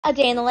A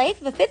Day in the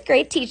Life of a Fifth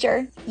Grade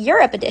Teacher,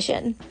 Europe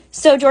edition.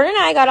 So Jordan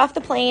and I got off the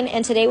plane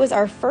and today was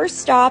our first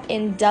stop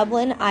in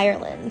Dublin,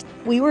 Ireland.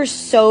 We were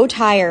so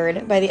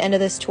tired by the end of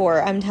this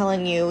tour, I'm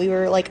telling you, we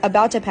were like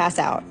about to pass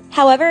out.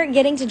 However,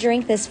 getting to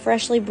drink this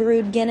freshly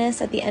brewed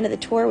Guinness at the end of the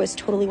tour was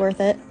totally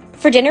worth it.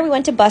 For dinner, we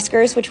went to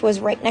Buskers, which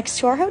was right next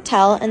to our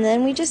hotel, and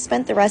then we just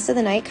spent the rest of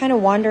the night kind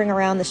of wandering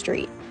around the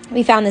street.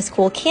 We found this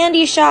cool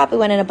candy shop, we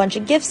went in a bunch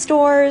of gift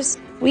stores.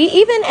 We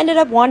even ended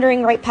up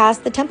wandering right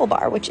past the Temple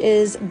Bar, which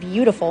is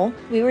beautiful.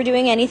 We were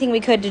doing anything we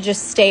could to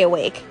just stay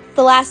awake.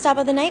 The last stop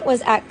of the night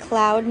was at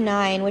Cloud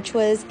 9, which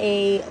was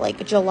a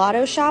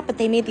gelato shop, but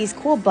they made these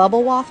cool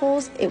bubble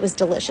waffles. It was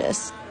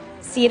delicious.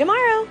 See you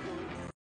tomorrow.